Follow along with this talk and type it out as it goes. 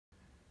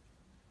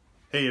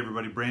Hey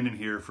everybody, Brandon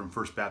here from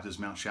First Baptist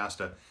Mount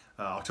Shasta,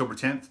 October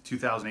 10th,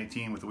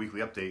 2018 with a weekly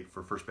update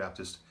for First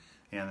Baptist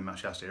and the Mount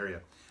Shasta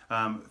area.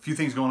 A few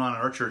things going on in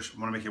our church I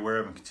want to make you aware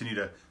of and continue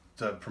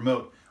to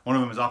promote. One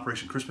of them is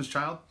Operation Christmas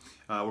Child.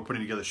 We're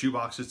putting together shoe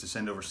boxes to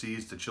send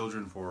overseas to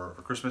children for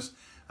Christmas.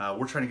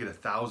 We're trying to get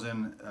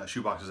 1,000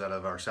 shoe boxes out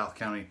of our South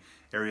County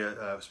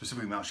area,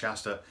 specifically Mount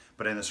Shasta,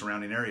 but in the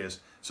surrounding areas.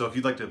 So if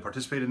you'd like to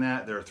participate in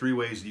that, there are 3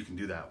 ways you can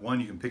do that. One,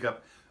 you can pick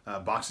up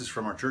boxes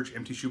from our church,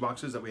 empty shoe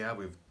boxes that we have.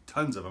 We have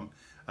tons of them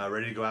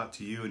ready to go out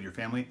to you and your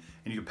family,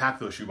 and you can pack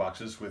those shoe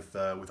boxes with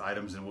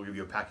items, and we'll give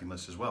you a packing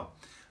list as well.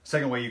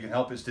 Second way you can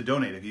help is to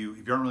donate. If you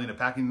aren't really into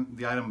packing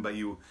the item, but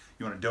you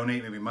want to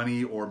donate maybe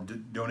money or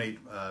donate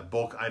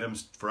bulk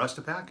items for us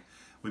to pack,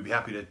 we'd be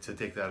happy to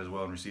take that as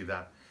well and receive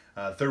that.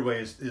 Third way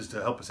is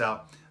to help us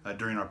out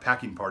during our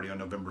packing party on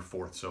November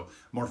 4th. So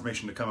more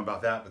information to come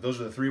about that, but those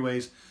are the 3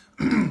 ways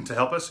to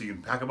help us. So you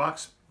can pack a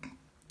box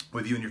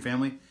with you and your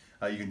family.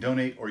 You can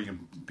donate, or you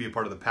can be a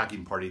part of the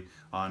packing party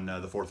on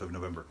the 4th of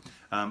November.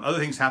 Other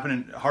things happen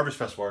in Harvest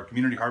Festival, our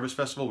Community Harvest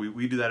Festival.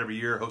 We do that every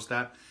year, host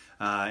that,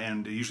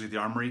 and usually at the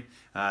Armory.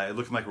 It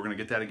looks like we're going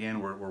to get that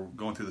again. We're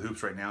going through the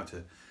hoops right now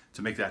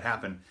to make that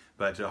happen.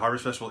 But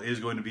Harvest Festival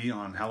is going to be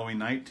on Halloween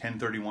night,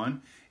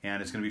 10/31,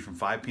 and it's going to be from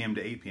 5 p.m.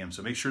 to 8 p.m.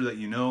 So make sure that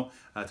you know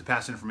to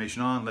pass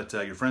information on. Let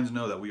your friends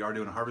know that we are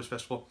doing a Harvest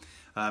Festival.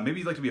 Maybe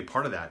you'd like to be a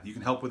part of that. You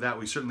can help with that.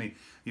 We certainly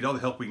need all the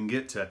help we can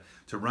get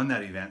to run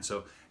that event.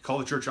 So call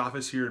the church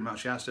office here in Mount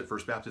Shasta, at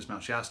First Baptist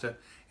Mount Shasta,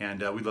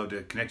 and we'd love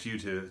to connect you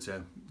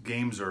to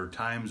games or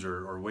times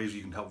or ways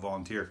you can help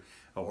volunteer,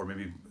 or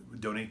maybe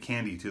donate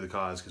candy to the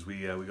cause, because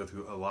we go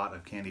through a lot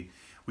of candy.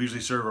 We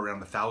usually serve around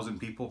 1,000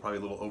 people, probably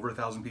a little over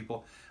 1,000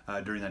 people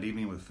during that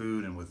evening, with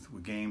food and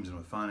with games and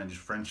with fun and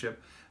just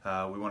friendship.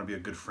 We want to be a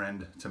good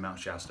friend to Mount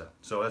Shasta.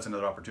 So that's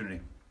another opportunity.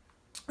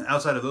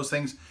 Outside of those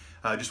things,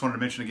 I just wanted to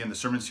mention again the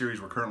sermon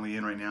series we're currently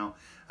in right now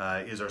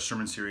is our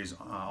sermon series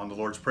on the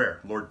Lord's Prayer.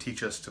 Lord,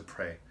 teach us to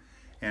pray.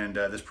 And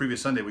this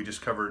previous Sunday we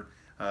just covered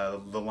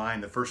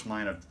the first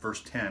line of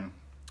verse 10.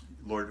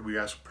 Lord, we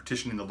ask,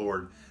 petitioning the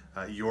Lord,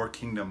 your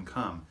kingdom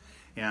come.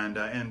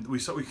 And we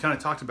kind of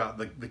talked about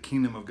the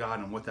kingdom of God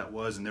and what that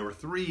was. And there were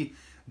 3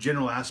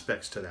 general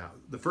aspects to that.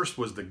 The first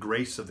was the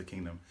grace of the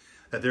kingdom.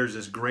 That there's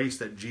this grace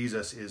that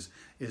Jesus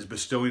is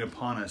bestowing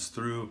upon us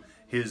through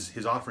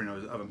his offering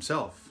of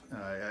himself,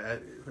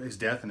 his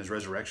death and his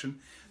resurrection.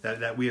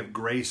 That we have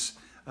grace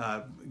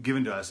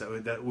given to us.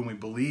 That when we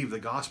believe the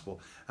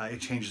gospel, it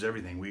changes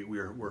everything.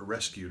 We're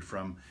rescued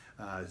from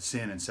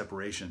sin and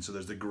separation. So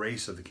there's the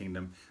grace of the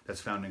kingdom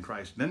that's found in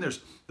Christ. Then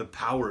there's the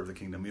power of the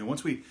kingdom.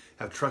 Once we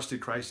have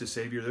trusted Christ as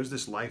Savior, there's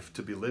this life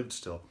to be lived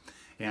still.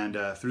 And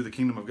through the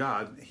kingdom of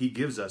God, he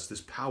gives us this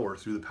power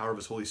through the power of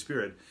his Holy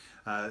Spirit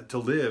to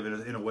live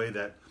in a way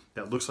that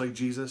looks like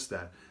Jesus,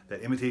 that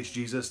imitates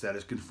Jesus, that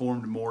is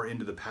conformed more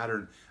into the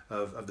pattern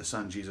of the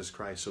Son, Jesus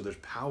Christ. So there's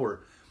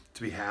power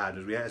to be had.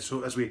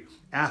 As we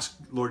ask,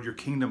 Lord, your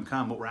kingdom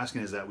come, what we're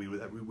asking is that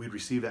we'd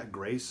receive that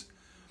grace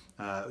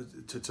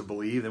to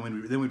believe.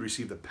 Then we'd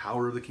receive the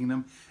power of the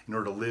kingdom in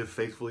order to live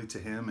faithfully to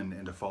him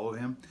and to follow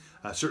him.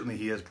 Certainly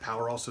he has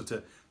power also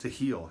to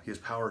heal. He has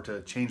power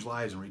to change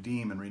lives and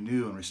redeem and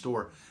renew and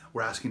restore.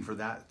 We're asking for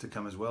that to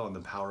come as well, in the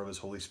power of his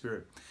Holy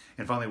Spirit.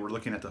 And finally, we're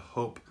looking at the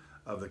hope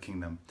of the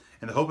kingdom.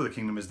 And the hope of the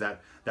kingdom is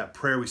that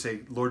prayer we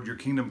say, Lord, your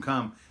kingdom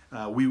come.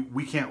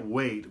 We can't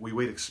wait. We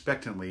wait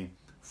expectantly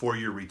for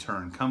your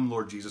return. Come,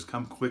 Lord Jesus,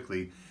 come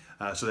quickly,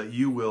 so that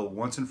you will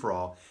once and for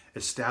all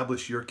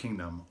establish your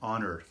kingdom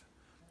on earth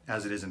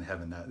as it is in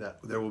heaven.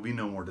 That there will be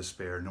no more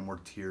despair, no more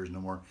tears, no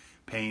more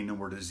pain, no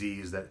more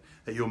disease, that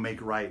you'll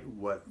make right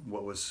what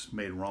was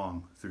made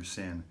wrong through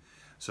sin.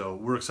 So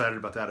we're excited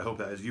about that. I hope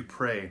that as you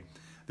pray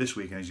this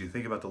week, and as you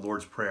think about the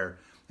Lord's Prayer,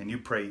 and you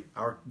pray,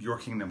 your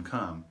kingdom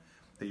come,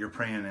 that you're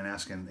praying and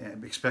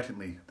asking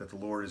expectantly that the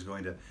Lord is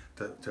going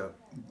to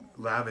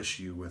lavish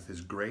you with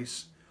his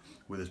grace,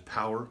 with his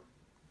power,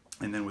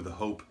 and then with the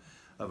hope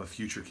of a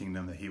future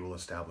kingdom that he will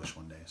establish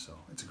one day. So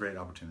it's a great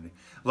opportunity.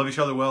 Love each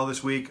other well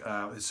this week.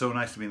 It's so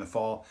nice to be in the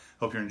fall.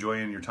 Hope you're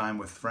enjoying your time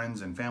with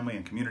friends and family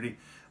and community.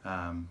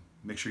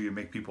 Make sure you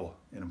make people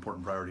an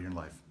important priority in your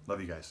life. Love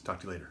you guys. Talk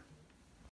to you later.